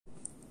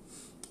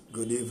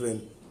Good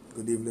evening.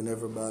 Good evening,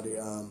 everybody.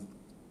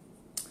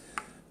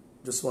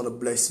 Just want to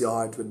bless your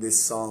heart with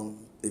this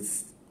song.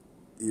 If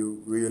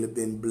you really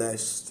been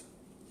blessed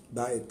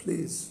by it,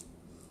 please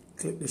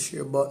click the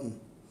share button.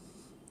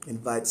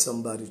 Invite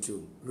somebody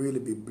to really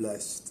be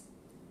blessed.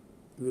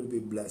 Really be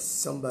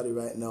blessed. Somebody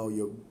right now,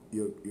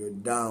 you're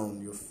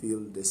down. You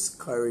feel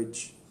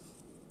discouraged.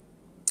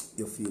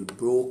 You feel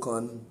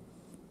broken.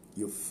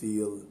 You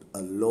feel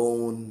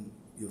alone.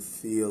 You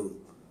feel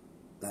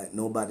like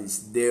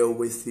nobody's there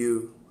with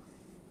you,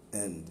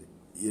 and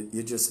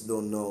you just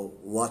don't know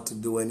what to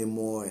do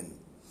anymore. And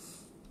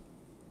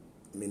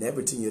I mean,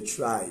 everything you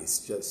try is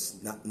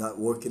just not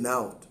working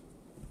out.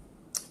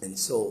 And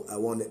so I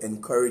want to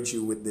encourage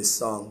you with this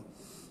song.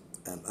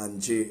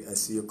 Angie, I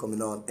see you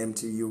coming on.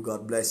 MTU,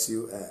 God bless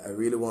you. I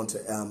really want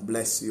to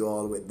bless you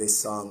all with this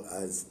song,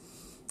 as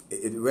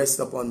it rests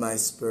upon my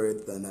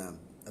spirit, and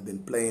I've been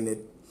playing it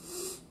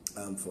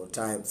for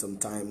some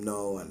time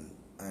now, and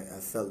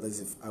I felt as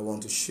if I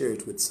want to share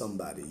it with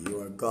somebody.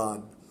 You are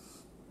God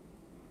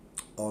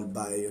all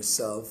by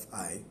yourself.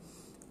 I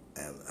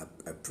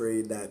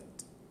pray that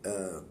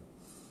the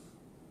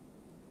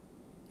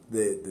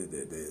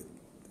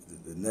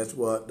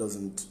network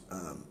doesn't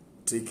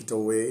take it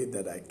away,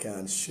 that I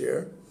can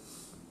share.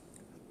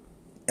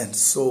 And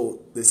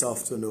so this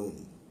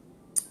afternoon,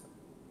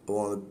 I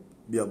want to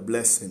be a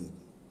blessing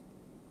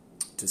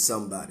to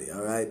somebody.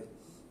 All right,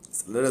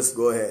 so let us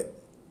go ahead.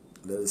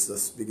 Let us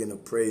just begin to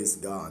praise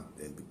God,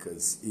 and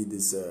because He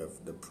deserves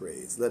the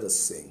praise. Let us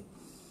sing.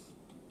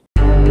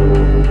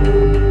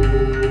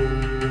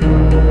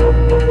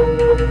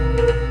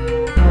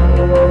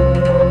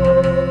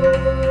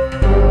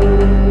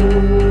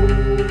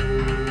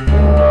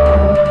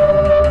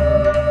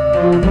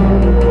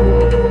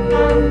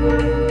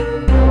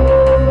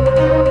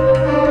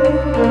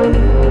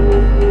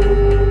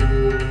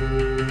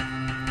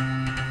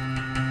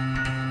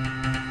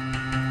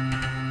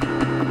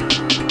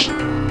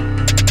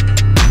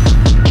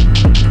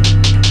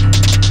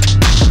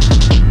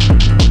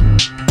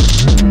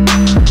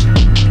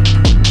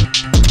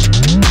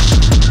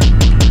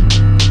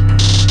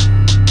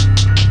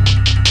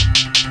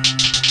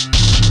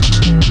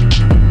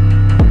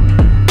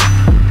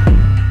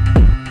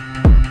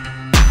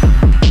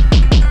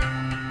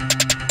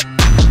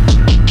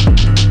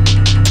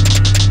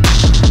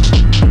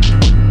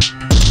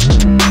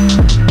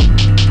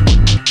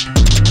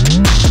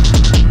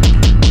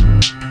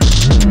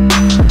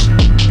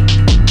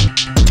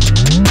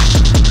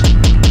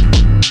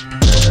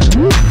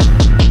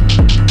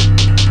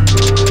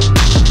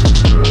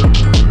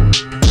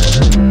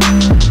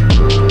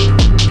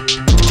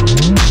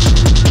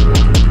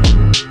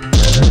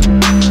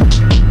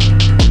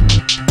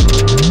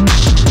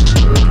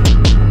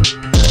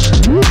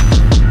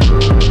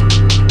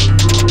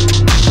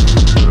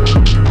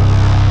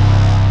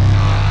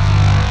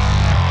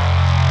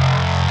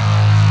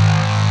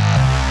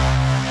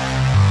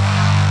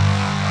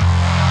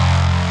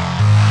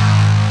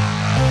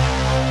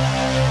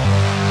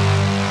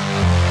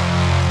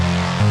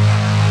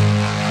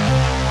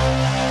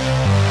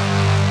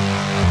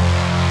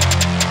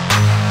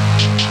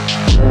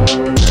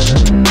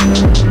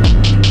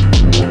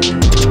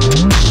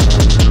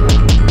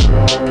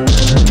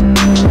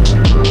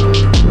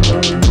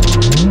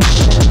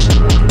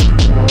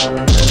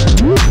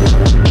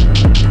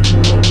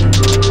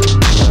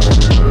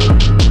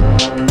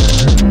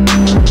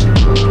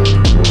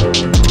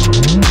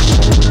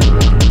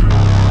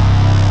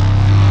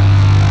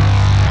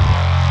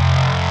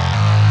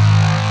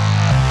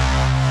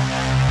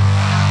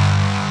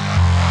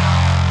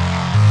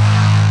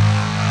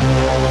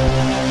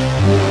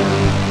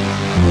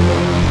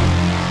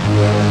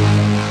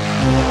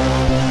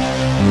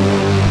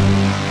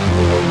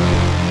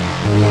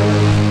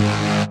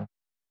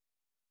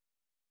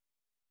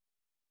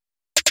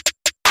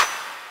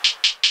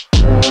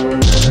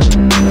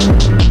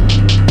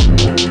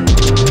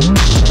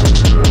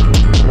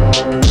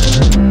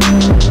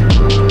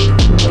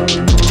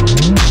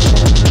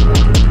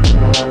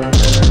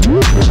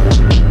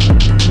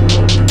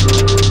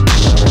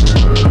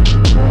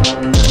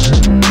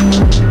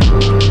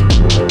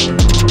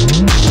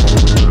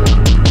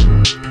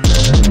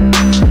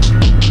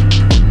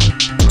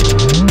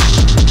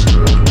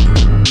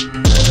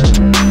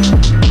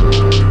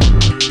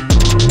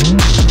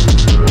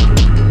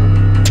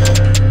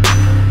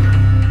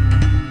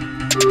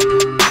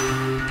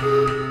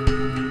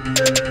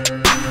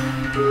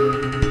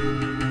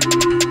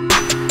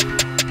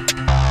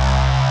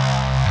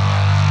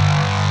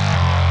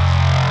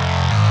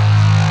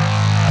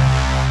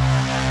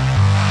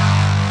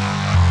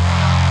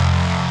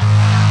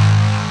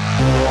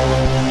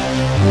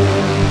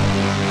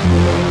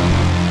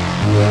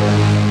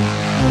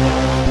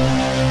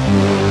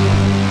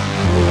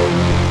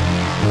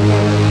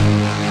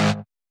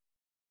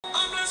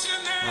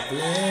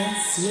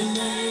 Bless your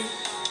name,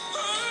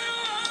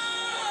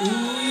 who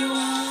you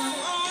are.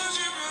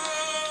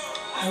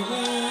 I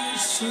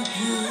worship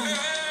you,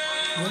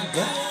 you're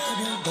God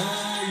all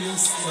by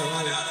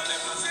yourself.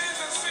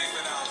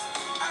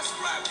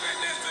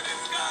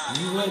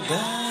 You are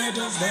God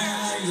all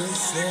by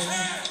yourself.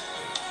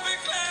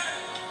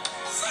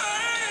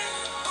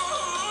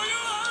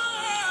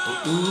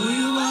 Who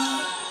you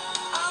are,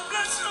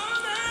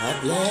 I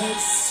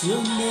bless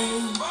your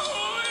name.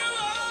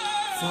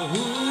 For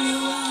who you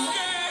are,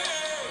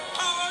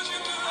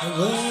 I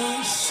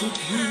worship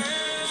you.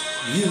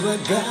 You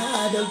are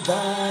God all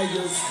by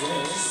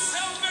yourself.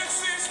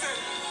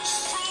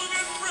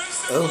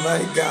 Oh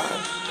my God.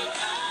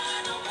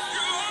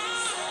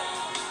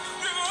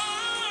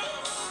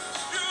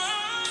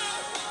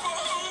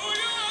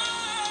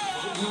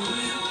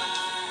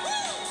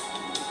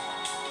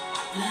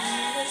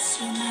 Bless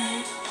your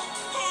name.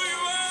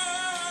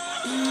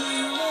 Who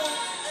you are,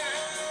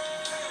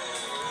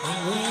 I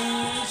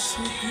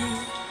worship you.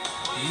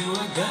 You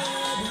are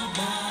God all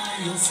by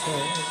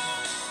yourself.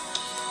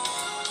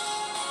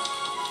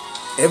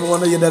 Every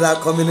one of you that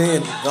are coming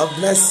in, God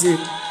bless you.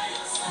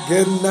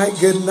 Good night,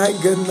 good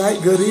night, good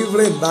night, good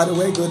evening. By the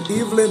way, good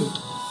evening.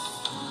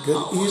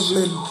 Good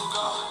evening.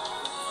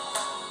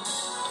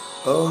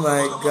 Oh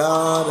my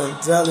God, I'm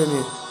telling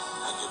you.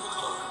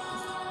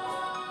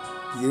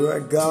 You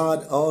are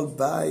God all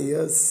by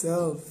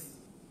yourself.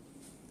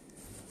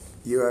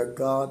 You are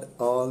God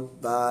all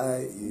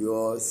by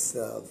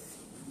yourself.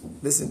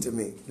 Listen to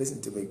me. Listen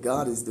to me.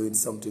 God is doing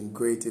something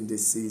great in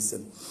this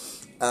season.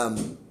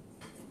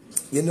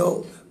 You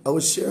know, I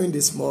was sharing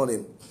this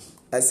morning.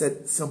 I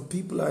said some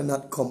people are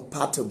not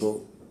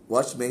compatible.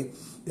 Watch me.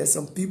 There's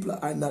some people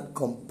are not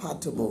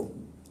compatible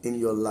in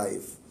your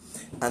life.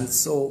 And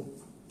so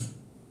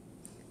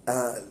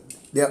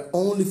there are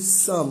only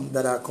some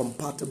that are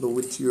compatible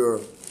with your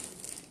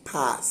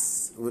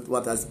past, with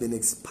what has been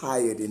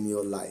expired in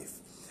your life.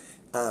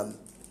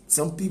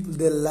 Some people,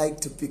 they like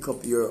to pick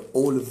up your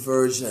old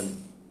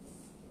version.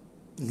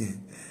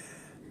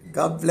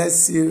 God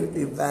bless you,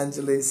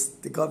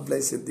 evangelist. God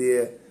bless you,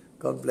 dear.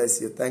 God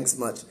bless you. Thanks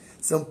much.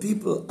 Some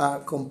people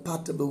are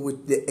compatible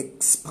with the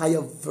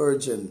expired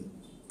version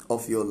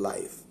of your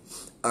life.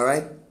 All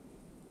right?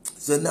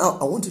 So now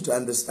I want you to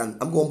understand.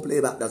 I'm going to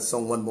play back that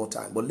song one more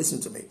time, but listen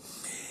to me.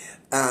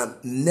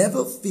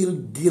 Never feel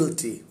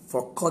guilty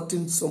for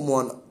cutting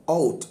someone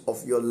out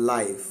of your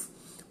life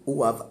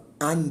who have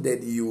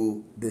handed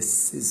you the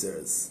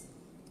scissors.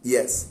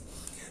 Yes,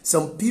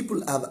 some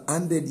people have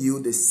handed you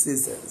the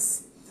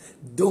scissors.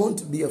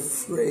 Don't be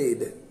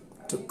afraid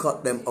to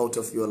cut them out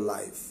of your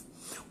life.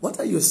 What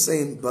are you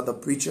saying, brother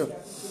preacher?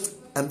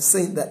 I'm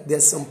saying that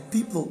there's some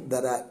people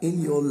that are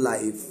in your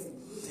life.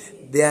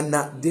 They are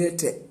not there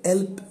to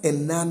help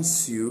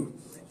enhance you.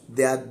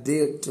 They are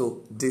there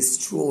to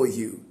destroy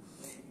you.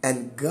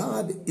 And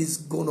God is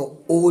going to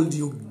hold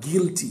you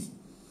guilty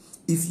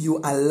if you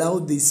allow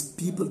these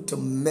people to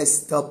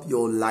mess up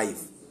your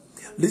life.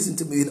 Listen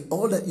to me. In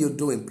all that you're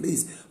doing,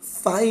 please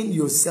find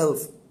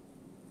yourself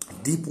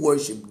deep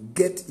worship.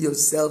 Get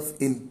yourself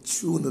in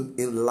tune and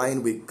in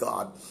line with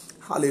God.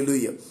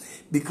 Hallelujah.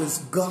 Because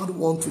God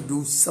wants to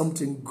do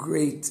something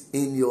great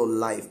in your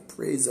life.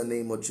 Praise the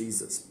name of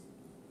Jesus.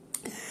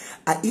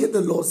 I hear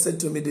the Lord said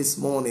to me this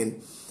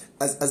morning,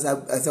 as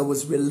I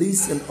was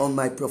releasing on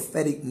my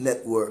prophetic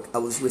network, I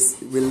was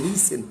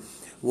releasing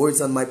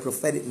words on my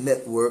prophetic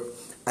network.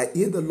 I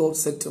hear the Lord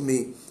said to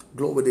me,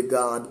 glory to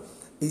God.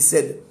 He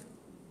said,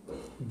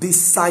 be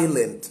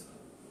silent.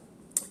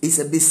 He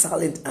said, be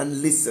silent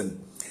and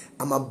listen.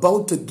 I'm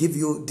about to give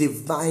you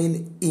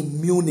divine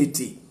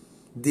immunity.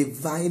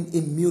 Divine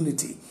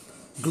immunity.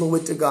 Glory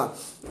to God.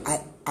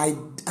 I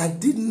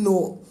didn't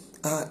know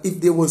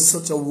if there was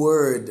such a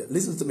word.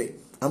 Listen to me.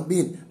 I'm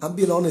being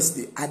honest.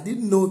 I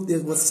didn't know if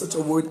there was such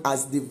a word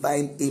as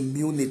divine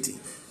immunity.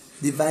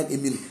 Divine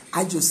immunity.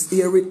 I just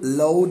hear it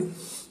loud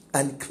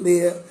and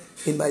clear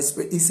in my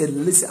spirit. He said,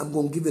 listen, I'm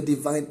going to give you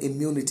divine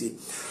immunity.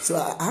 So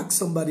I asked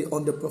somebody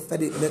on the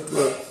prophetic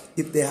network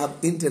if they have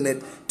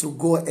internet to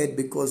go ahead,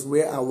 because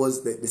where I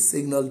was, the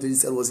signal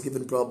digital was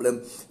giving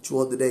problem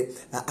throughout the day.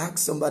 I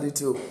asked somebody if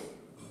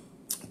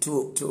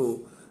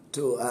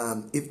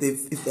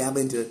they have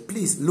internet,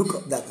 please look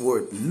up that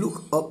word.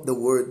 Look up the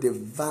word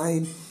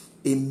divine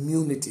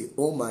immunity.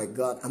 Oh my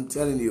God, I'm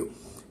telling you,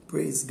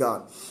 praise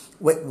God.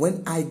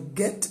 When I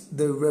get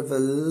the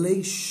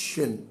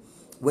revelation,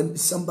 when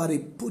somebody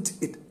put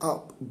it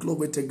up,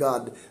 glory to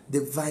God,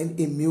 divine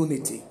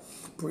immunity,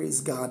 praise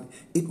God,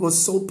 it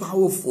was so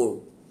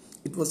powerful.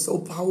 It was so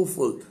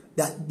powerful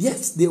that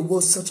yes, there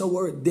was such a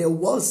word. There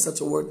was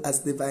such a word as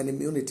divine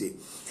immunity.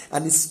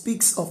 And it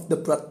speaks of the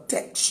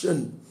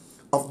protection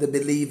of the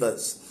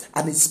believers.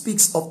 And it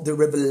speaks of the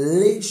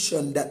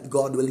revelation that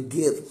God will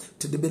give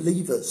to the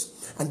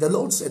believers. And the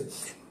Lord said,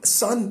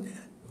 son,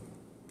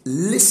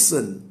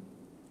 listen.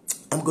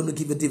 I'm going to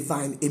give you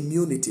divine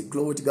immunity.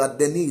 Glory to God.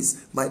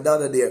 Denise, my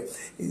daughter there,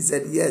 he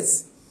said,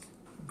 yes.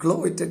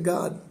 Glory to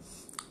God.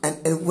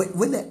 And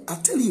when I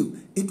tell you,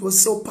 it was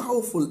so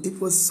powerful.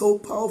 It was so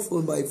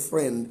powerful, my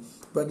friend,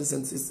 brothers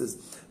and sisters,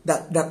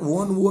 that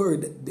one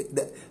word,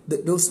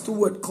 those two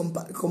words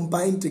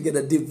combined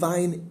together,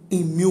 divine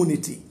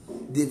immunity.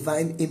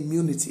 Divine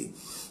immunity.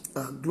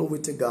 Glory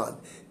to God.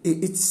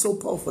 It's so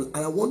powerful. And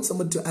I want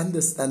someone to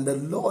understand the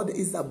Lord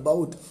is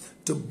about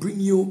to bring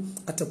you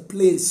at a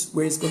place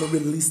where He's going to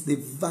release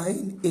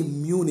divine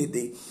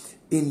immunity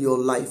in your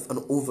life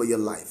and over your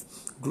life.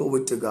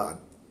 Glory to God.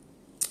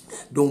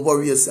 Don't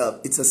worry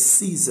yourself. It's a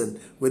season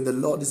where the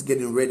Lord is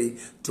getting ready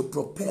to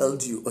propel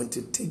you and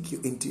to take you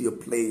into your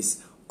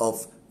place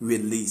of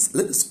release.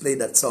 Let us play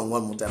that song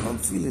one more time. I'm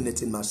feeling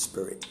it in my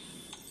spirit.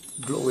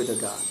 Glory to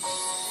God.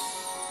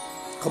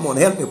 Come on,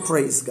 help me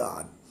praise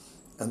God.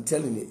 I'm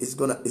telling you, it's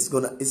going to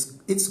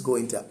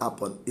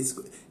happen. It's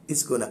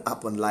going to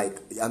happen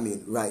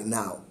right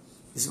now.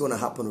 It's going to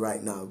happen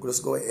right now.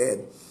 Just go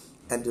ahead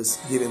and just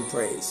give Him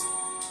praise.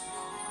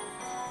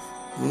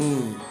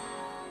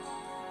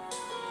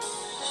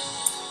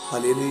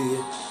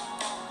 Hallelujah.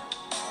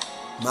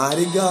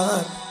 Mighty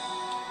God.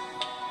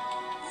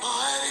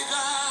 Mighty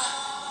God.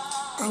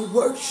 I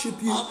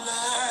worship you. I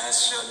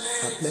bless your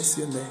name. I bless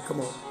your name. Come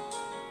on.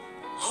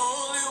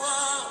 Holy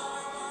One.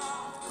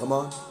 Come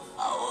on.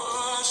 I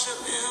worship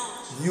you.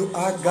 You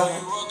are God.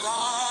 You are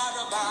God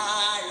all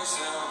by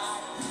yourself.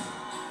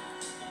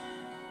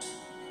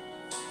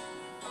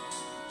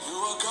 You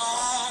are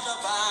God all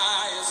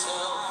by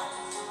yourself.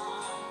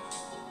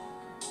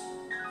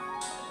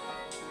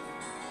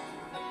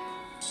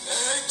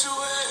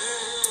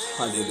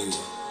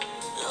 Hallelujah.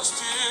 You're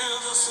still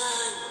the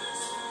same.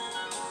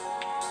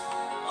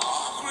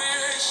 All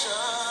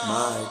creation.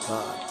 My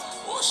God.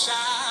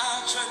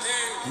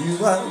 You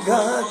are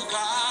God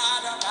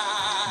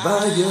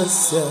by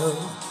yourself.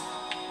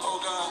 Oh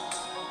God.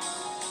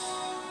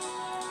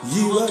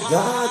 You are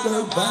God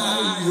all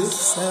by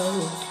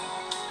yourself.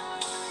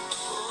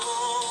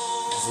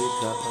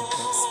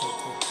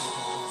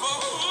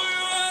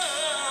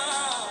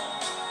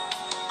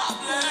 I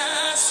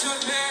bless your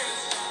name.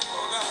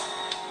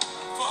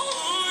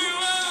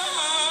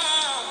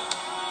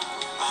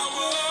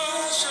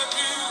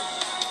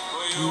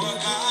 You are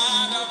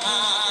God all by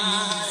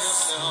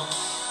yourself.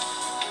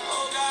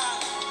 Oh God,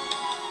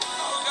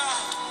 oh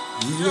God.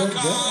 You are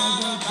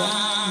God all by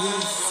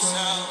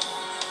yourself.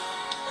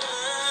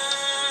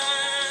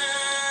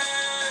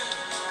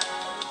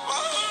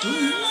 Who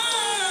you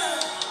are,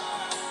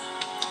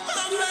 I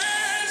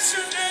bless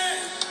your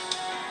name.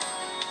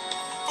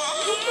 For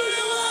who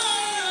you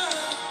are,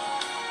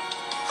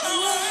 I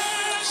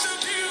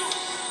worship you.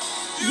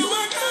 You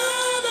are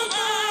God all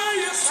by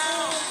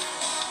yourself.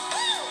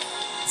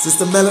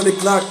 Sister Melody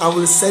Clark, I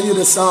will send you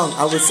the song.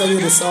 I will send you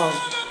the song.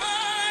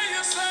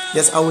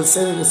 Yes, I will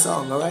send you the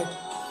song, all right?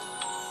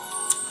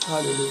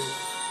 Hallelujah.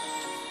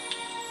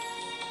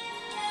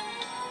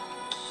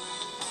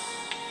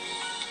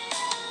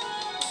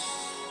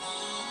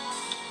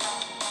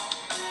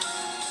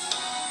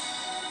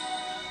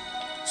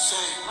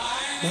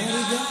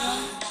 Mighty God,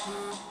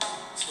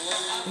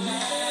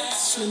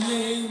 bless your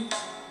name.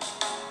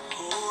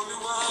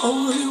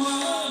 Holy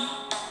One,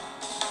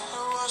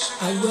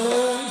 I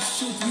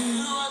worship you.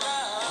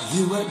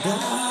 You are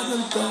God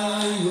all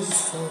by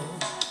yourself.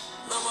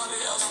 Nobody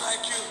else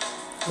like you.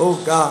 Oh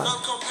God.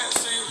 None compares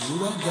to you.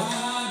 You are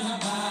God all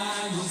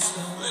by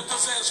yourself. Lift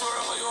those hands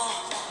wherever you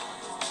are.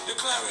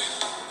 Declare it.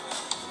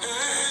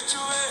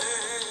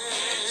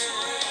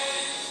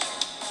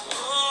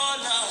 Oh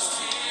Lord.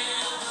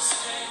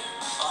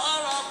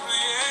 All of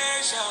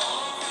creation.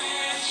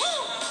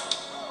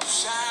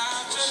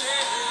 Shout your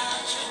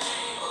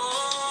name. Oh,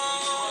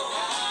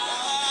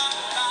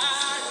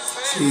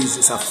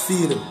 Jesus, I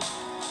feel Him.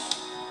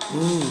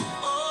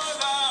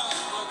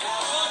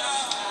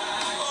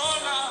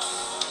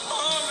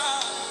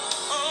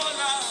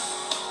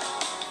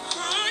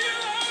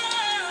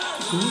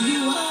 Who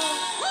you are,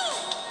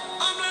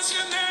 I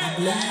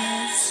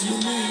bless your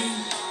name.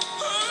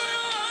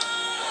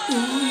 Who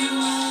you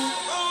are,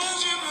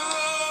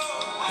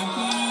 I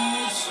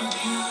worship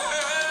you.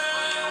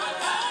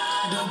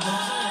 The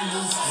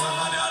Bible says.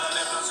 Somebody ought to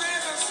lift those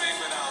hands and sing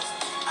with us.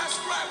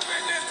 Ascribe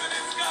greatness to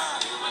this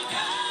God.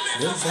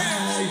 The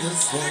Bible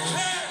says.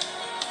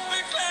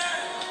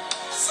 Declare,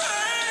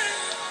 say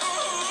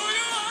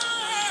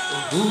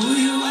who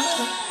you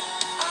are.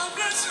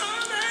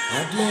 I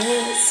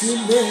bless your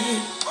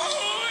name.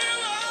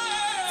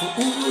 For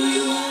who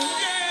you are,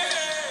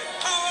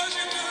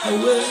 I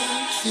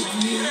worship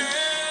you.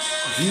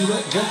 You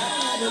are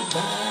God all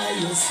by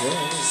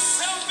yourself.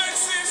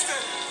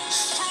 Self-existent,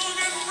 strong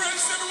and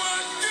present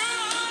one.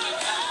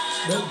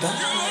 All by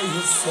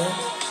yourself.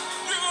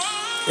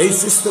 Hey,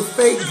 Sister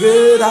Faith,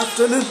 good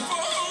afternoon.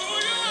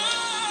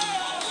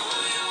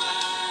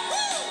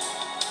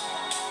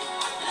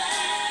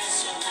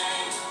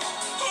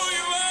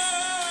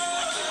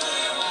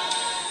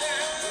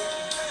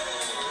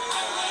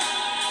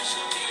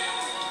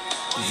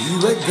 You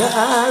are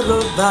God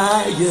all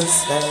by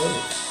yourself.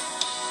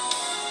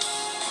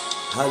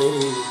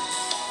 Hallelujah.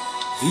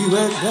 You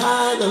are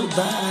God all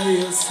by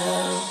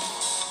yourself.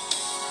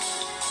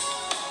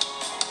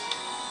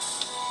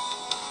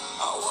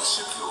 I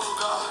worship you, oh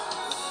God,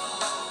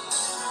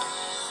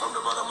 from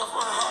the bottom of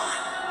my heart.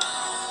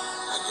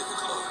 I give you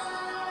glory.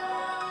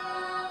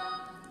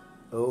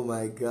 Oh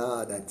my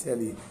God, I tell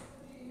you,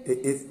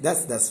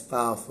 that's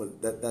powerful.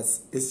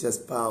 It's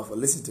just powerful.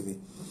 Listen to me.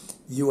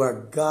 You are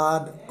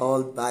God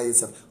all by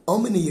yourself. How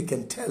many of you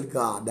can tell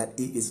God that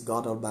He is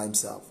God all by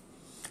Himself?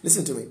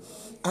 Listen to me.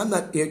 I'm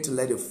not here to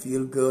let you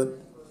feel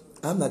good.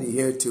 I'm not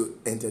here to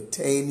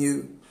entertain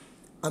you.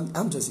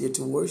 I'm just here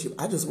to worship.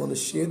 I just want to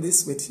share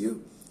this with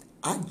you.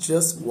 I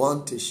just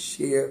want to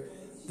share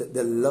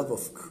the love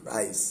of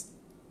Christ,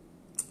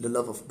 the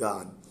love of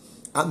God.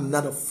 I'm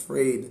not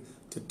afraid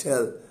to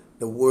tell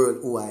the world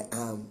who I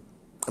am.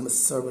 I'm a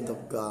servant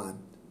of God.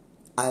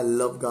 I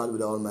love God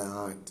with all my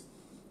heart.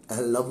 I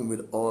love Him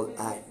with all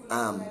I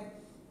am.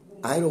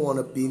 I don't want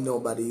to be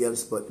nobody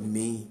else but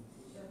me.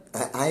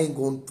 I ain't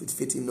going to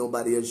fit in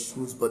nobody else's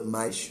shoes but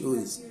my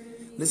shoes.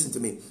 Listen to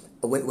me.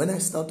 When I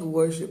start to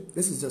worship,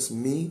 this is just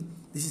me.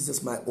 This is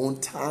just my own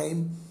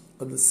time.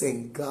 I'm just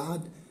saying,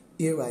 God,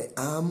 here I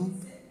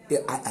am.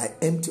 I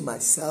empty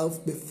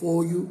myself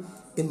before you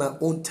in my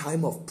own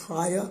time of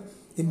prayer,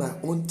 in my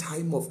own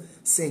time of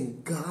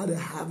saying, God,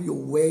 have your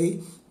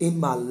way in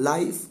my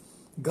life.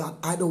 God,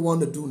 I don't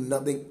want to do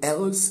nothing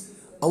else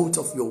out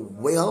of your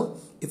will.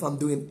 If I'm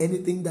doing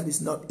anything that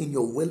is not in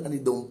your will and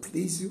it don't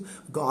please you,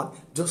 God,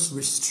 just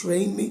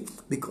restrain me,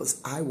 because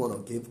I want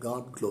to give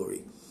God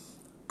glory.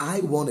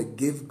 I want to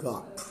give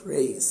God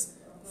praise.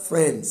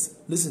 Friends,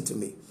 listen to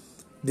me.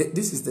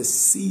 This is the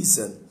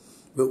season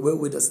where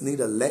we just need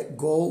to let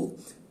go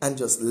and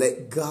just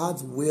let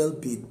God's will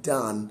be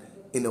done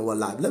in our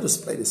life. Let us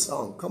play the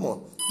song. Come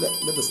on.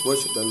 Let us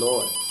worship the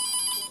Lord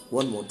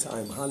one more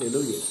time.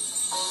 Hallelujah.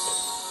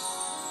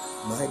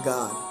 My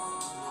God.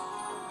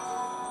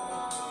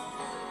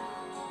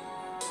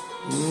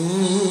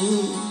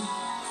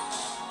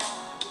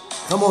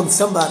 Come on,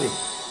 somebody.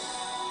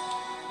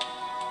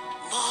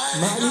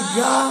 Mighty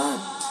God,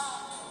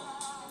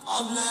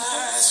 I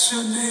bless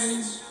your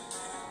name.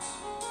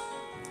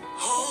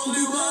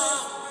 Holy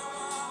One,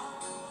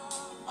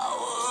 I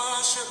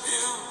worship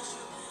you,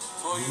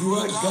 for you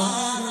are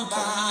God all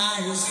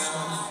by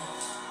yourself.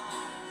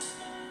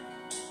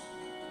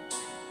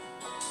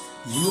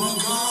 You are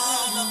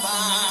God all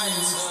by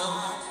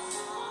yourself.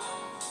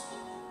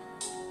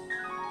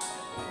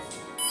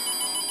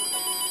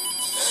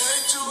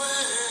 Age to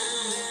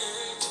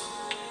age,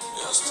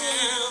 you're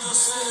still the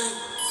same.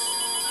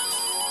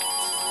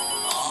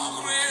 All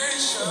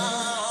creation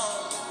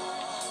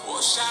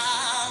will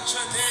shout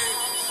your name.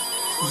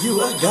 You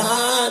are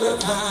God all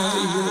by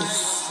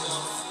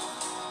yourself.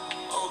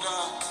 Oh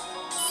God,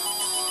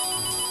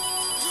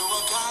 you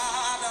are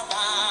God all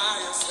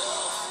by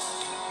yourself.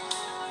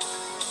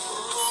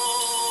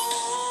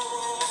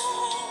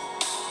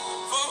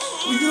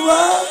 Who you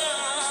are,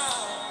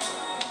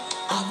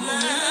 I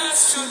bless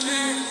your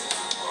name.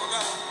 Oh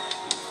God,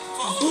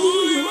 for who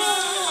you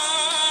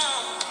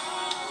are,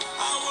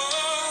 I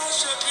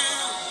worship you.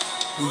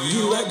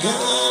 You are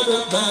God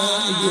all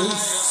by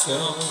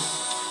yourself.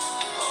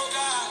 Oh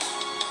God,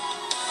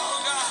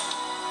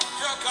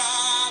 you're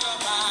God all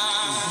by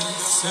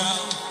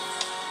yourself.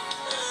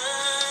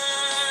 Hey,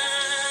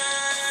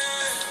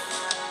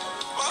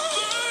 for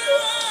who you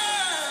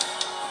are,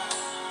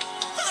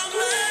 I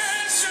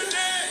bless your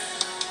name.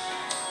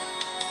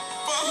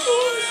 For who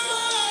you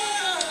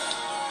are,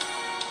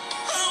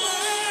 I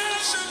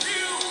worship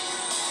you.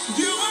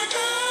 You are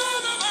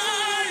God all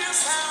by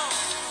yourself.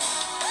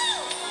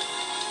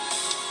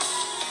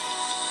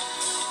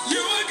 You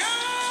are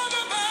God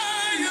all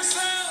by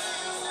yourself.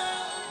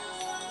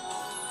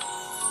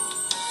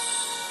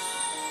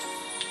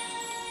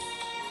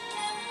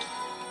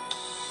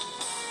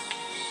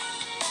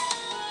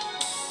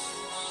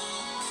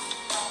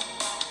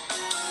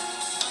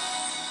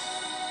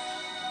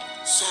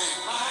 Say,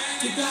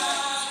 mighty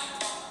God,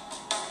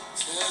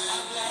 say, I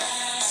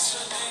bless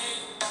your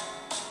name.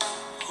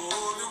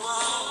 Holy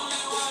One,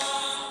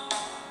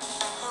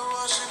 I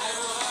worship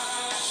you.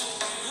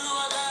 You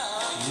are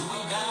God. You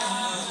are God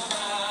all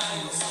by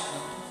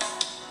yourself.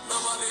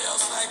 Nobody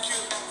else like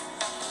you.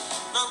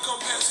 None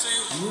compares to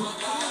you. You are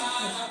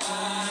God all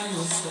by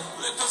yourself.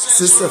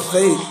 Sister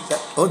Faith,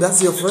 oh,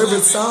 that's your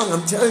favorite song,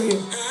 I'm telling you.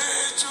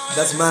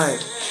 That's mine.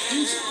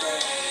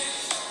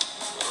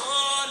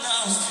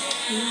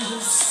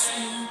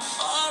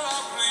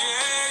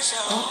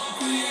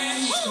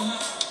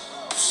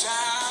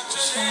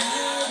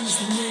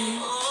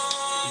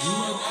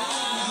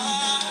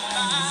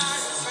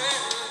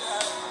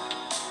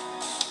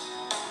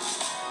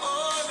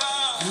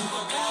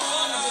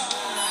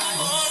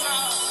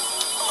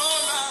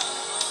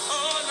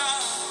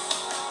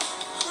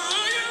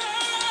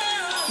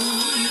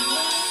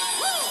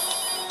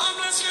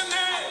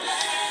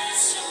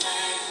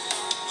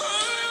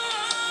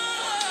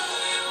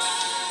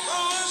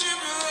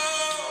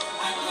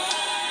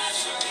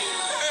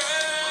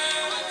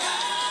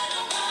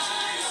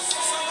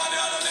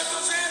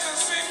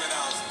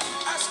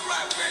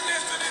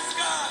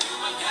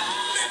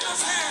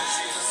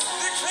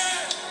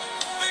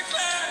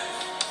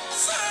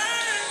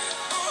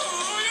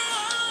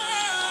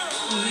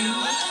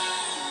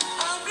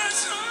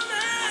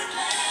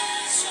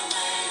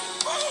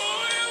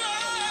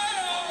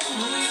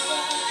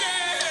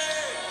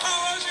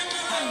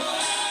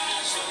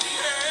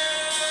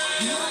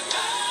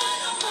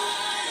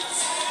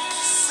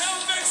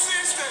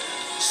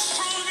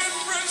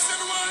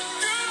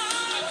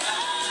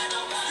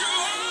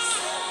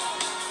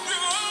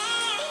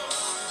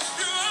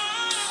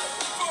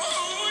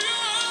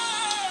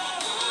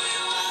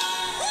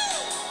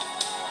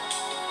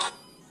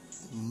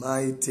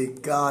 Mighty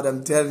God,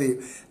 I'm telling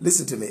you.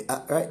 Listen to me.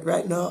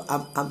 Right now,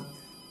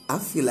 I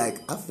feel like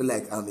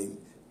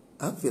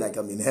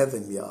I'm in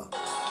heaven, y'all.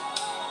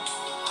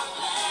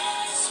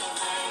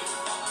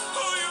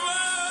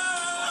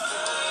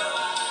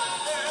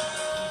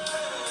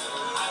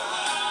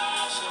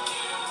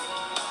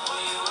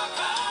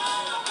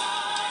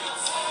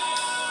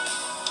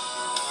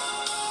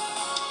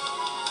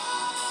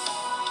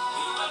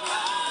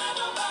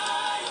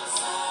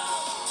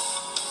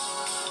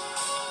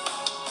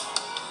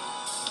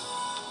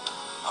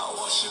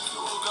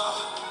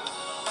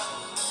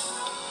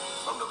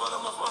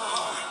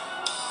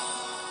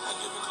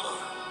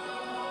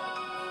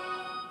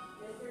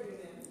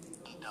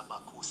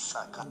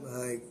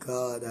 My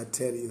God, I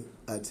tell you,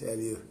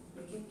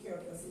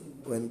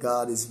 when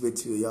God is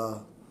with you,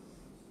 y'all,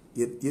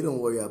 you don't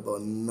worry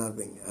about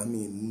nothing. I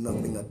mean,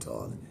 nothing at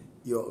all.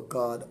 You're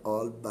God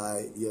all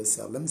by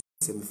yourself. Let me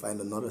see if we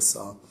find another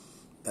song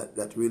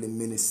that really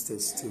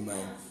ministers to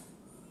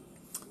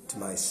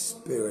my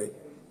spirit,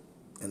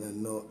 and I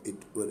know it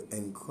will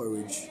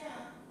encourage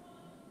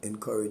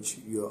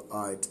your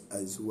heart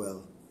as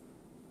well.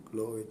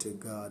 Glory to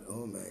God.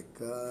 Oh my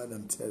God,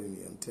 I'm telling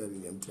you,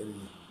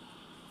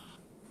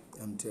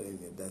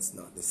 that's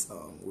not the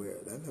song.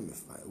 Let me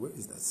find. Where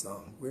is that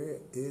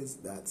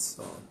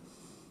song?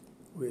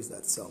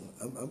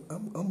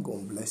 I'm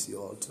gonna bless you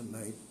all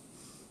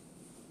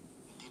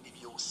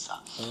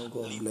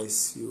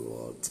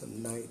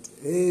tonight.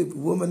 Hey,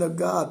 woman of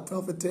God,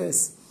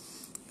 prophetess.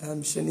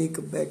 I'm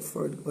Shanika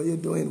Beckford. How you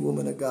doing,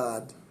 woman of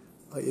God?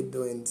 How you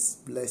doing?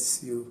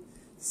 Bless you,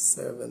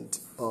 servant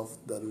of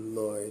the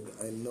Lord.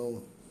 I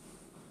know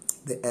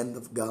the end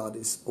of God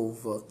is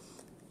over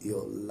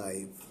your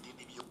life.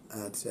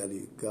 I tell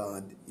you,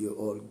 God, you're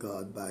all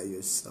God by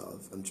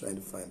yourself. I'm trying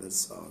to find that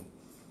song.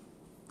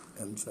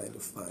 I'm trying to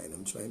find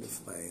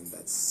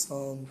that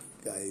song,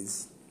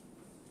 guys.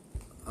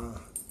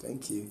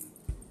 Thank you.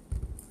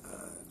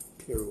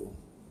 Piero.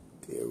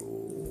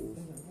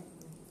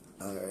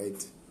 All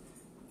right.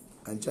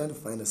 I'm trying to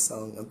find a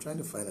song, guys. I'm trying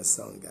to find a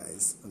song.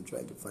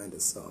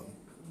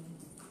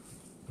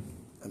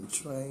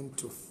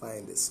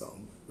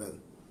 Well,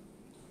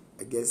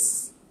 I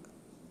guess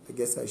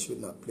I should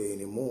not play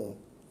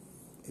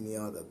any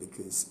other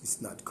because it's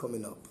not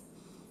coming up.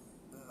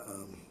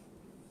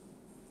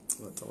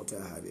 I thought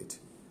I had it.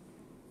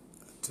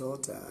 I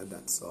thought I had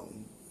that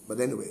song. But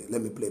anyway,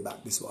 let me play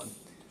back this one.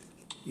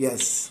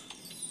 Yes.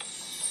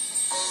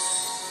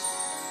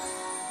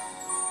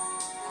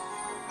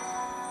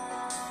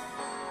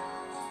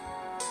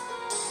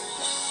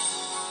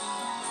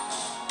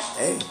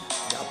 Hey,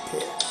 got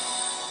pair.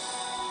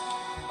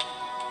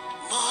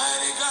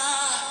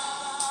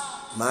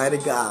 Mighty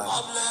God.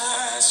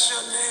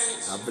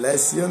 I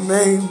bless your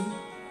name.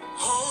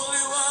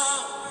 Holy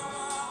One,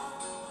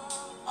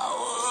 I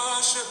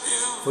worship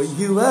you. For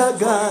you are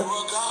God. You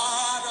are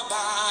God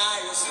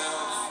by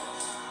yourself.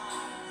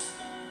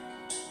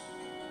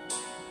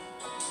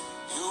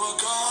 You are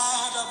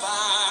God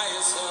by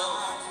yourself.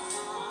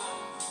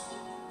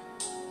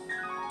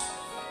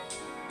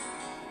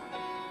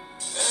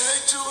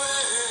 Age to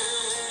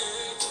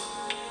age,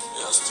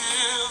 you're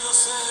still the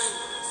same.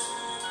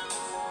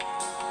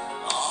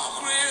 All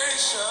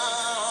creation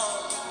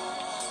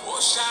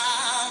will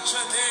shout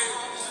your name.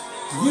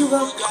 You are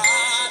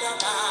God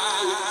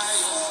by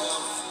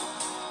yourself.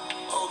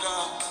 Oh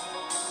God,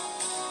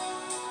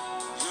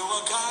 you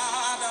are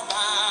God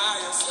by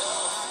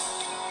yourself.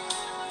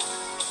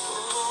 Oh,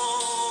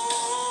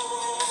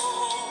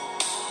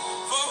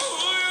 for who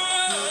you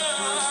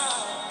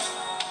are,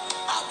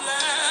 I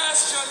bless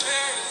your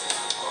name.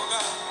 Oh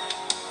God,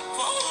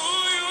 for who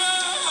you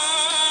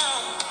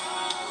are,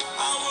 I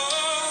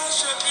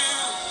worship you.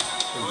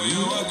 For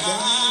you are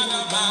God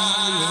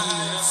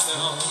by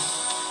yourself.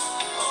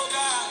 Oh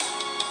God,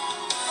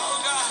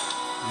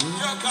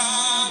 you're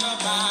God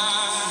by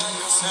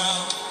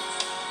yourself.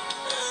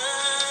 Hey,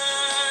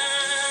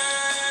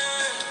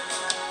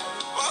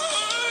 for who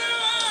you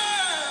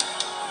are,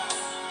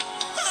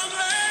 I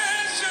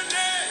bless your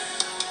name.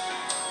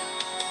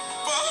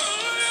 For who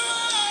you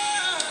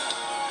are,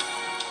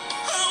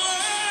 I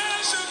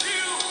worship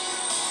you.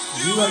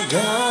 You are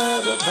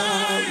God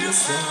by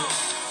yourself.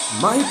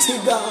 Mighty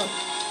God,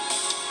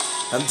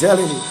 I'm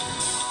telling you.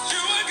 You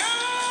are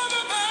God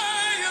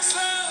by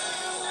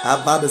yourself. I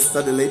have Bible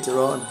study later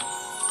on.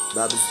 I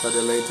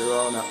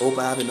hope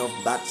I have enough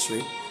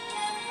battery.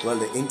 Well,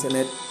 the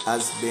internet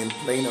has been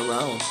playing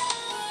around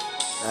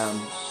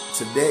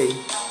today.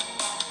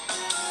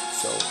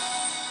 So,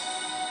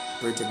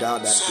 pray to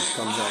God that it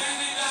comes up.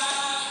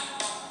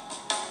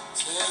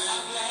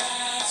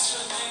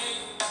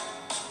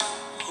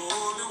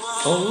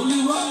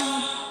 Holy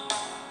One,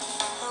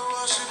 I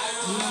worship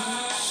you.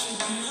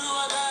 You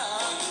are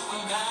God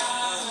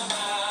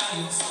by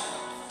yourself.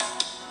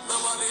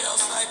 Nobody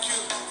else like you.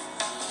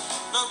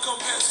 None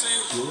compares to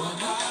you. You are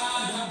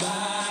God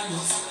by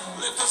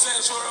yourself. Lift those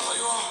hands wherever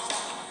you are.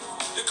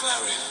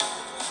 Declare it.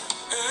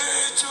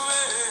 Age to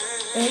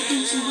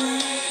age.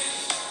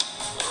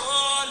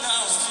 Oh,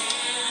 Lord.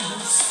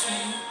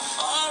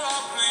 All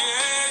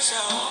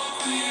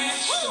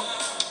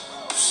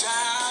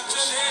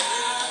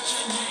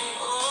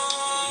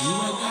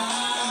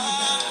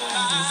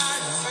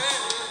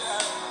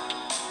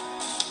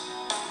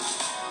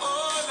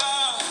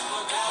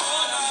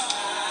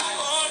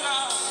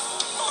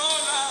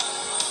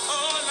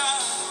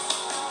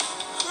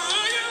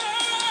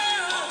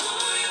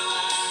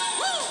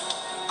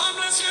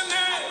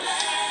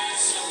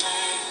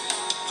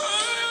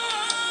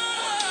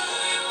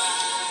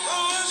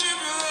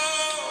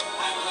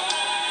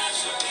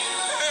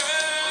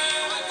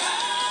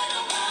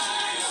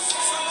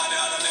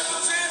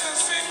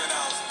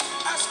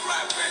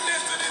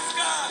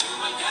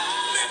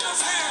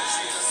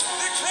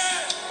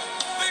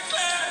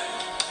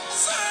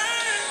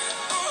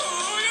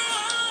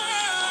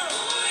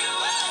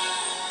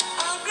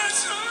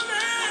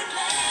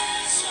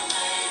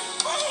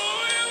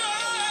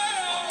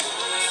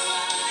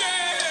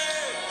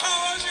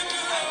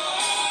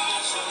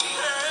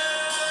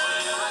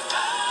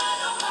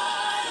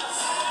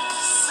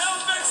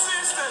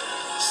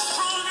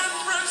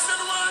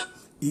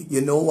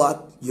You know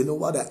what? You know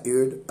what I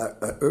heard?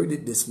 I heard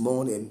it this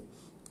morning,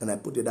 and I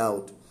put it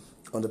out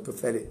on the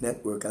prophetic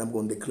network, and I'm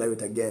going to declare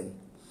it again.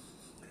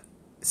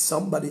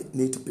 Somebody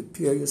need to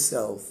prepare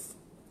yourself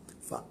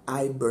for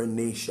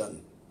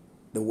hibernation.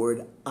 The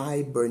word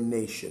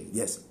hibernation.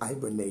 Yes,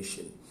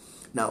 hibernation.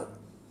 Now,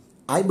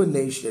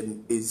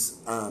 hibernation is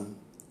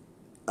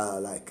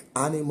like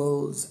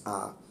animals,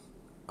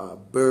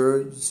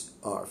 birds,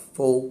 or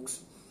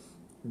folks.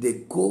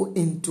 They go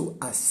into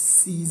a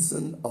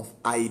season of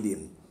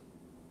hiding,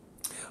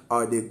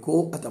 or they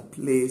go at a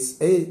place.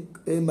 Hey,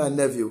 my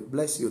nephew,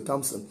 bless you,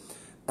 Thompson.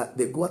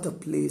 They go at a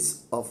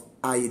place of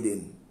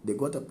hiding. They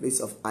go to a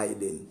place of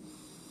hiding.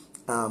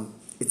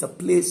 It's a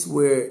place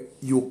where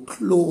you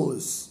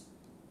close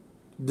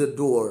the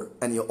door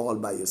and you're all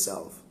by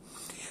yourself.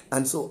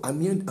 And so I'm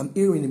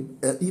hearing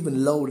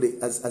even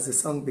loudly as the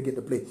song begin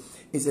to play.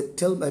 He said,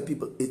 tell my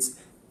people, it's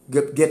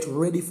get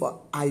ready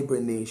for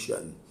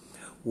hibernation,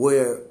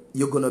 where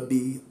you're going to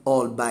be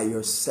all by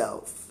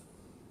yourself.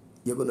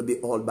 You're going to be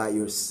all by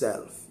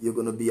yourself. You're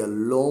going to be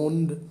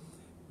alone,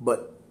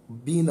 but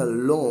being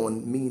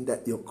alone means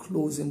that you're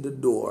closing the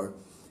door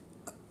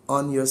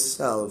on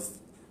yourself,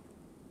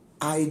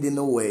 hiding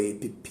away,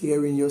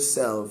 preparing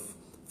yourself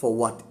for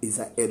what is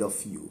ahead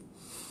of you.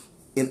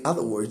 In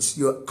other words,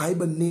 your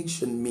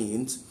hibernation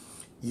means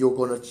you're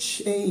going to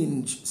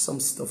change some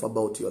stuff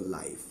about your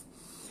life.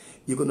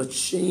 You're going to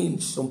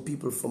change some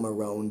people from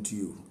around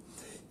you.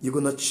 You're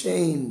going to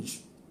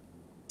change,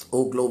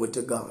 oh glory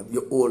to God,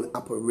 your whole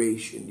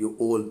operation, your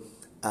whole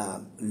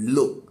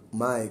look.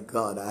 My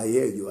God, I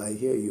hear you, I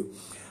hear you.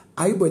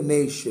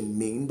 Hibernation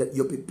means that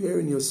you're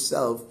preparing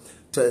yourself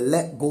to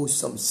let go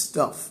some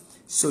stuff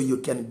so you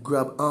can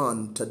grab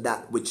on to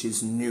that which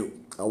is new.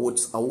 I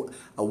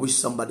wish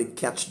somebody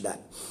catch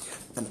that.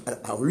 And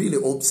I really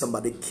hope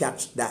somebody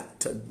catch that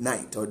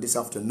tonight or this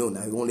afternoon.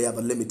 I only have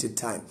a limited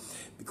time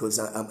because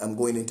I'm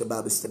going into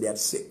Bible study at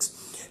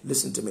 6.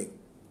 Listen to me.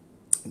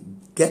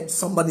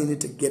 Somebody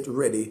need to get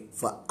ready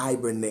for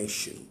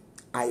hibernation.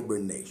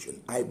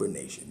 Hibernation.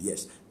 Hibernation.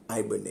 Yes,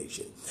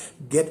 hibernation.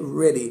 Get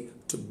ready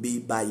to be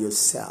by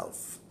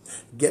yourself.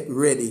 Get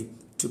ready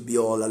to be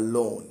all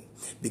alone,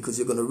 because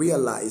you're going to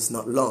realize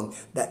not long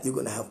that you're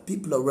going to have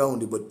people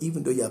around you, but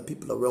even though you have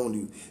people around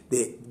you,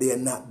 they are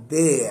not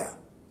there.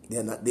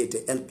 They're not there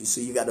to help you.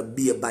 So you got to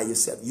be by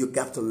yourself. You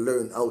got to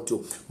learn how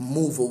to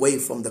move away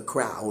from the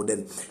crowd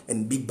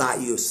and be by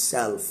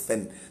yourself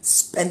and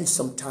spend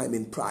some time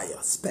in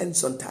prayer. Spend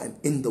some time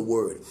in the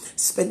word.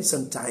 Spend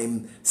some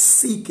time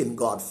seeking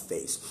God's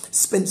face.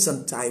 Spend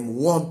some time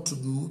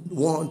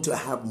want to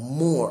have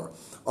more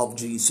of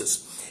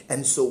Jesus.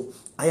 And so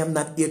I am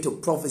not here to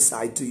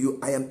prophesy to you.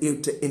 I am here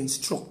to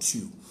instruct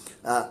you.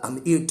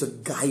 I'm here to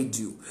guide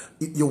you.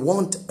 You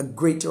want a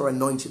greater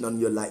anointing on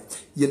your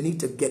life. You need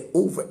to get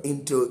over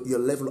into your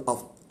level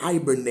of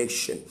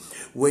hibernation,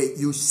 where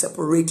you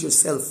separate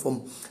yourself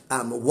from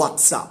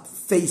WhatsApp,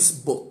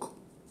 Facebook.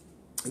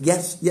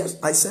 Yes,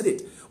 I said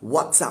it.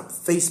 WhatsApp,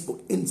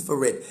 Facebook,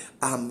 infrared,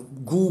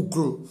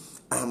 Google.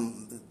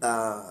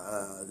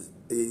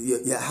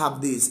 You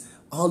have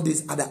all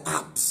these other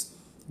apps.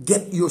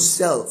 Get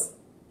yourself,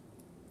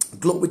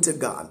 glory to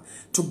God,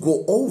 to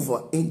go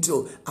over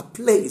into a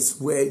place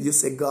where you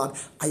say, God,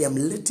 I am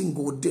letting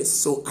go of this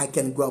so I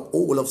can grab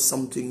hold of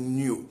something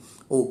new.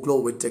 Oh,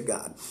 glory to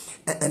God.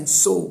 And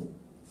so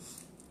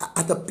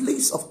at a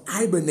place of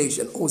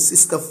hibernation, oh,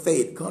 Sister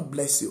Faith, God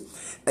bless you.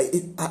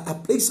 A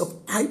place of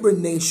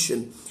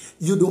hibernation,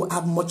 you don't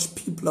have much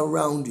people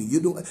around you.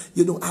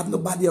 You don't have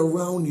nobody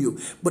around you.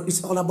 But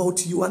it's all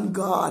about you and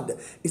God.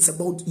 It's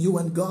about you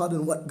and God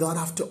and what God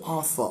have to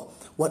offer.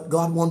 What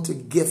God wants to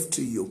give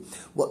to you.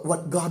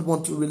 What God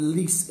wants to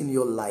release in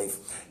your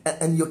life.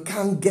 And you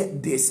can't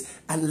get this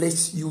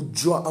unless you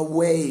draw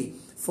away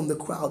from the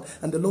crowd.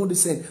 And the Lord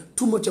is saying,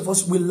 too much of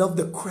us, we love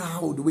the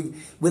crowd. We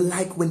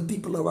like when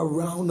people are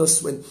around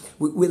us. When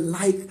we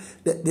like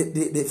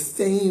the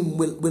fame.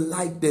 We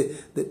like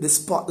the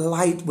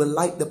spotlight. We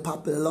like the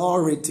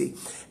popularity.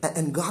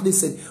 And God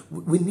is saying,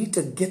 we need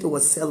to get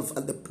ourselves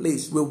at the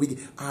place where we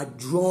are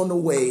drawn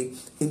away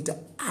into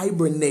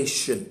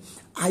hibernation.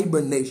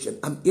 Hibernation.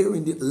 I'm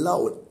hearing it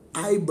loud.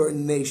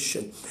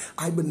 Hibernation.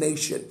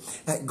 Hibernation.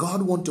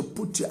 God wants to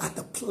put you at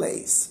a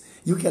place.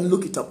 You can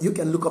look it up. You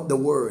can look up the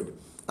word.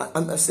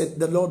 I said,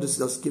 the Lord is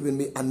just giving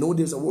me, I know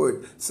there's a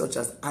word such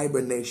as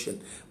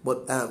hibernation.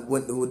 But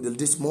when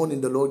this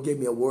morning the Lord gave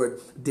me a word,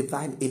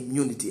 divine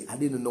immunity. I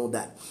didn't know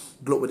that.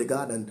 Glory to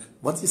God. And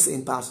what's he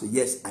saying, Pastor?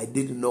 Yes, I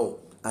didn't know.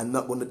 I'm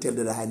not going to tell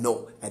you that I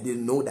know. I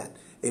didn't know that.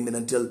 Amen.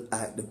 Until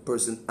the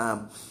person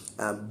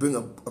bring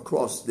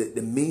across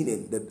the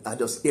meaning that I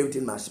just hear it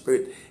in my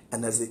spirit.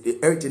 And as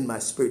it heard it in my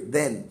spirit,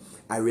 then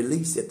I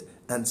release it.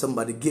 And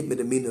somebody give me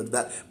the meaning of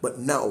that. But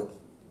now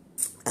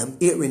I'm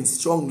hearing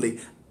strongly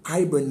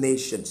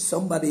hibernation.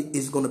 Somebody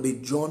is going to be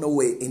drawn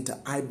away into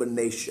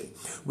hibernation,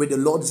 where the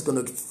Lord is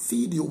going to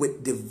feed you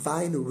with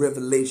divine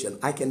revelation.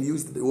 I can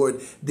use the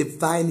word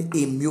divine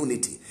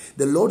immunity.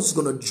 The Lord is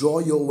going to draw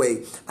you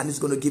away, and He's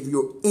going to give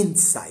you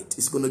insight.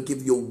 He's going to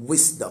give you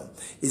wisdom.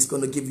 He's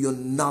going to give you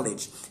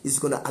knowledge. He's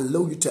going to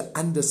allow you to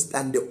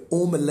understand the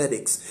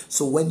homiletics.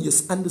 So when you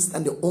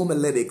understand the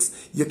homiletics,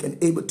 you can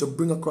able to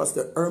bring across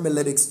the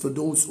homiletics to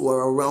those who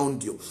are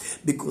around you.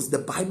 Because the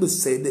Bible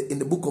said in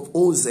the book of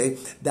Hosea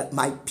that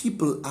my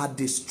people are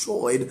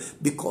destroyed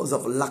because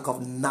of lack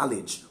of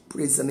knowledge.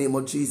 Praise the name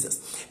of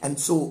Jesus. And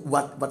so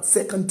what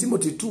 2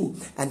 Timothy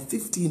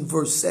 2:15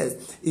 verse says,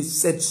 it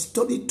said,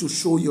 study to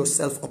show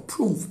yourself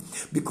approved,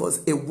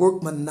 because a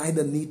workman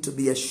neither need to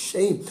be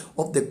ashamed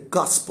of the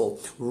gospel,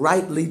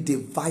 rightly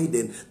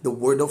dividing the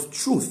word of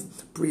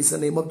truth. Praise the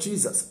name of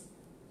Jesus.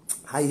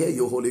 I hear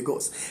you, Holy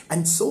Ghost.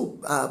 And so,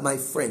 my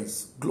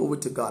friends, glory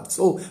to God.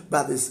 So,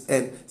 brothers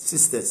and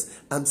sisters,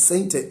 I'm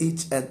saying to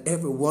each and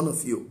every one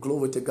of you,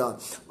 glory to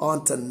God,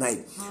 on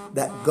tonight,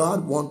 that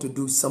God wants to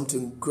do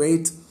something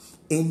great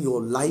in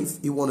your life.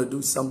 He want to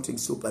do something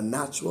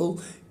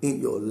supernatural in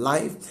your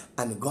life,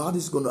 and God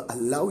is going to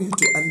allow you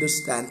to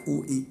understand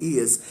who He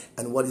is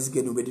and what He's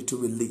getting ready to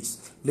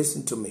release.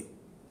 Listen to me.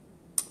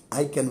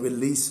 I can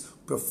release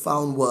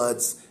profound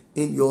words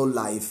in your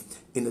life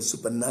in a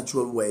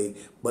supernatural way,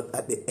 but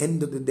at the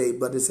end of the day,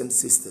 brothers and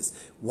sisters,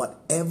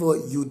 whatever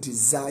you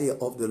desire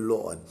of the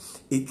Lord,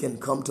 it can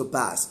come to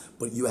pass,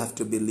 but you have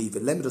to believe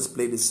it. Let me just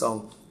play this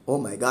song. Oh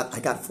my God, I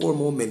got 4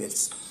 more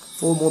minutes.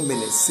 4 more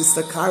minutes.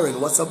 Sister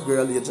Karen, what's up,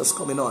 girl? You're just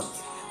coming on.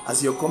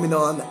 As you're coming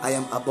on, I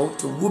am about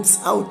to whoops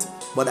out,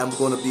 but I'm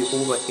going to be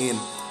over in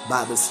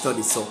Bible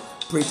study. So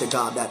pray to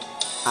God that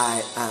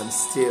I am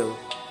still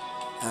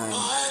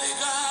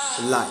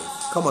live.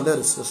 Come on, let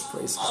us just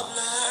praise God.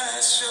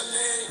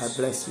 I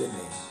bless your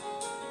name.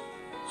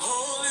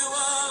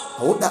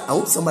 I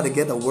hope somebody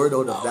get a word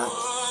out of that.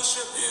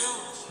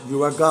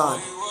 You are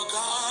God.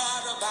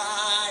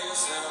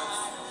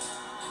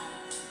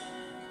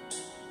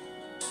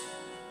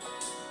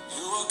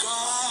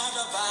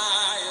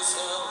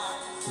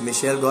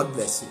 Michelle, God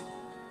bless you.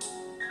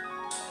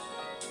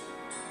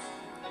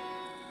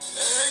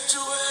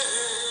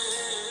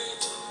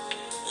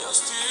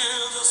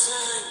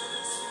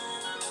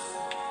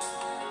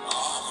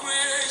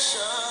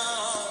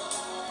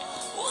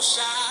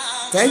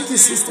 Thank you,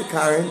 Sister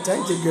Karen.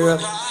 Thank you, girl.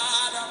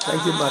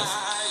 Thank you much.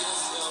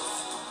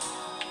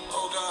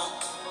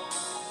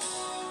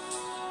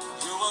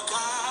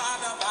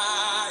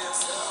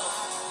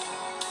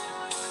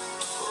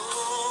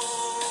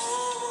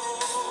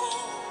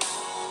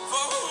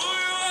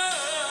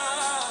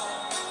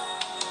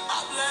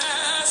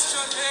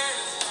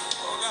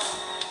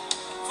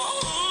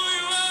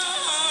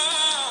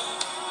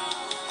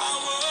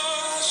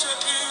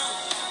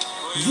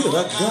 You're a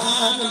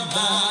God all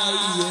by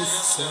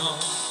yourself.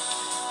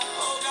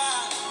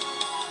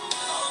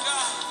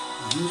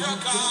 You're a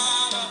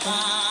God all by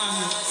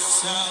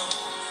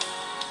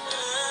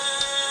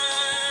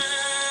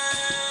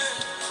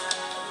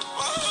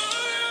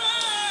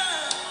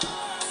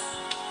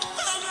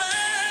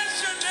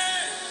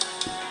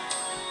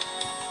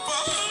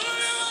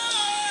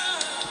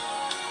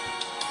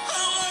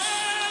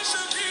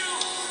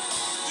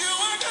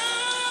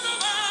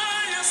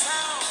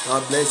yourself.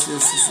 God bless you,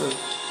 Sister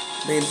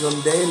Names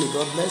on Daily.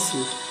 God bless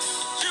you.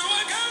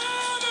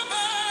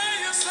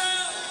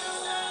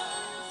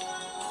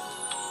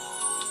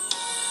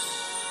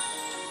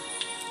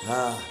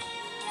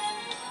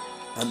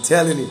 I'm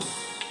telling you.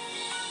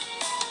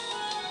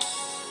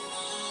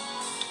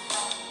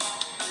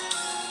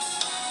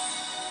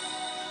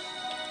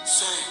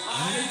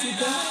 Mighty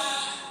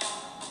God,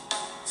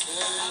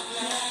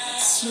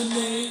 bless your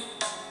name.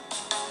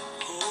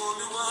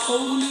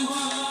 Holy One.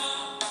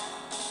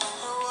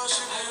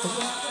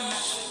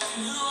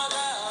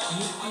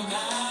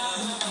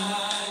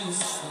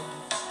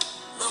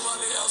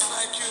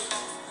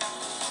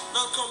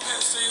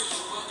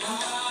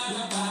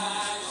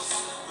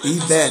 Amen.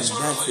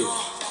 That's it.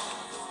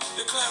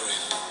 Declare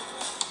it.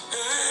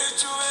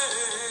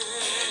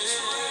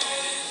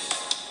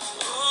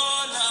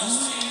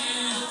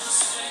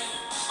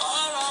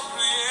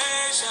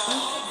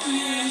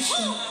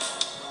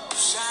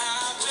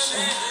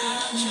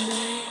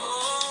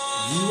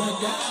 You are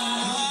God by yourself. You are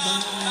God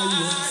by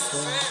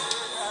yourself.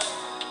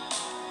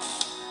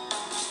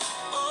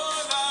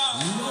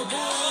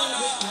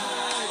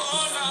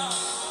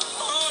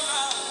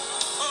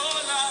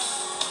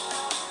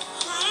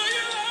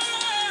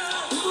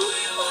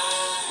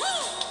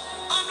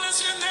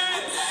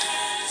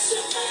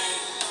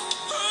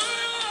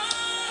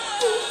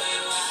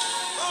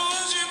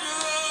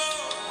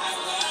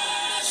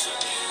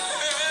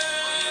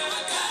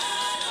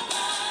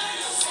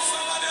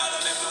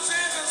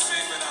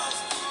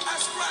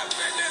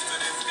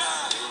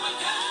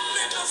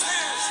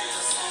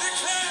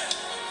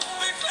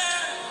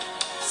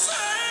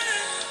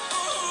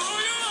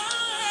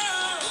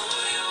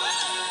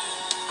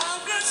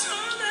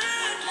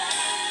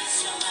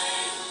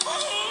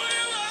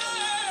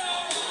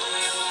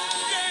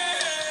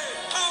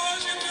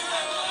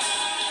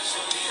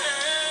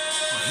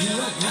 You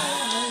are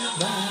God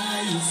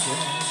by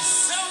yourself.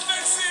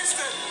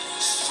 Self-existent,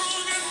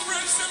 strong and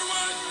present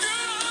one.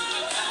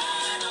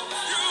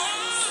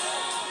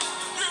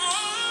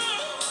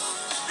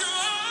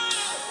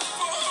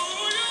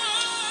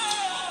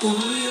 Who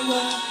you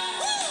are.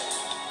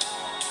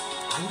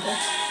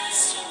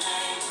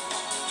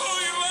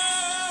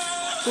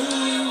 Who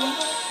you are.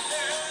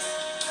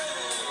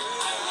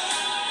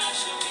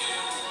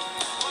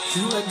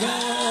 You are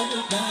God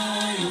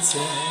by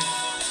yourself.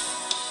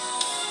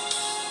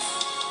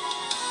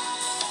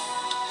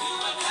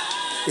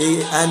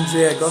 Hey,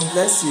 Andrea, God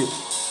bless you.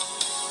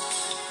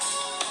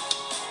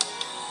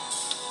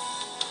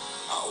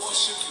 I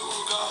worship you,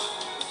 O God,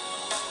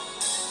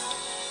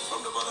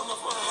 from the bottom of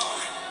my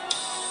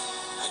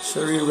heart.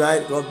 Sherry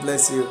Wright, God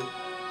bless you.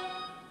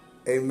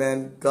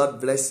 Amen. God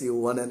bless you,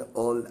 one and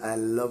all. I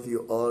love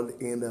you all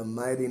in the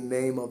mighty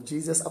name of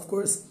Jesus. Of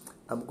course,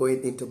 I'm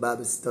going into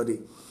Bible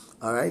study.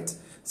 All right.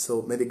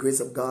 So may the grace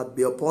of God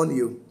be upon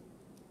you.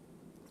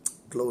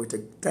 Glory to.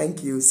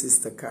 Thank you,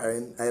 Sister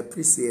Karen. I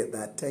appreciate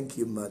that. Thank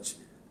you much.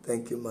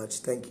 Thank you much.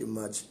 Thank you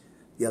much.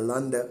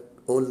 Yolanda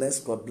Oles,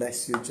 God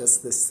bless you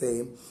just the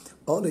same.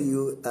 All of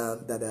you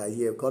that are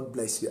here, God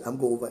bless you. I'm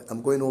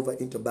going over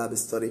into Bible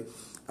study.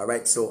 All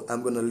right, so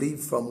I'm going to leave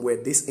from where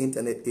this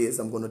internet is.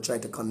 I'm going to try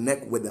to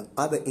connect with the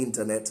other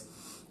internet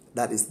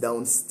that is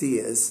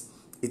downstairs.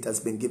 It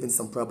has been giving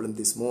some problem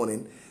this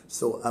morning.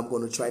 So I'm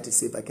going to try to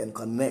see if I can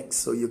connect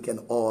so you can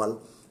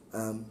all...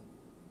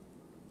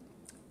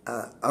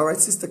 all right,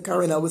 Sister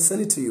Karen, I will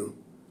send it to you.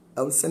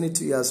 I will send it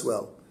to you as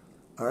well.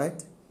 All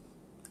right?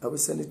 I will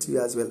send it to you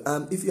as well.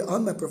 If you're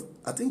on my...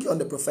 I think you're on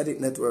the Prophetic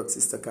Network,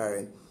 Sister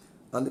Karen.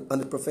 On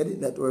the Prophetic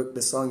Network,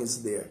 the song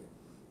is there.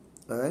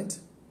 All right?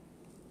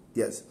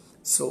 Yes.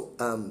 So,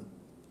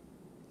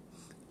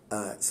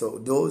 so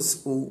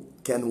those who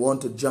can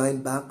want to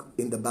join back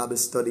in the Bible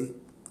study,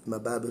 my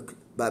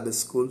Bible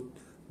school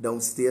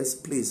downstairs,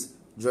 please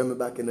join me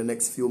back in the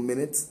next few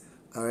minutes.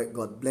 All right.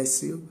 God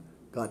bless you.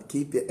 God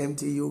keep you,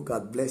 empty you.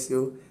 God bless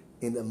you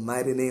in the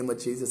mighty name of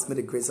Jesus. May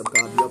the grace of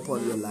God be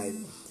upon your life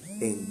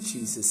in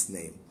Jesus'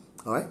 name.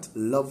 All right.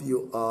 Love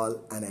you all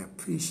and I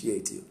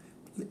appreciate you.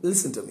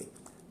 Listen to me.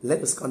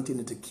 Let us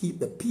continue to keep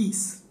the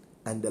peace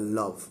and the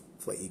love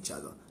for each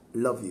other.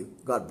 Love you.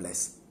 God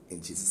bless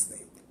in Jesus'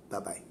 name.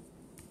 Bye-bye.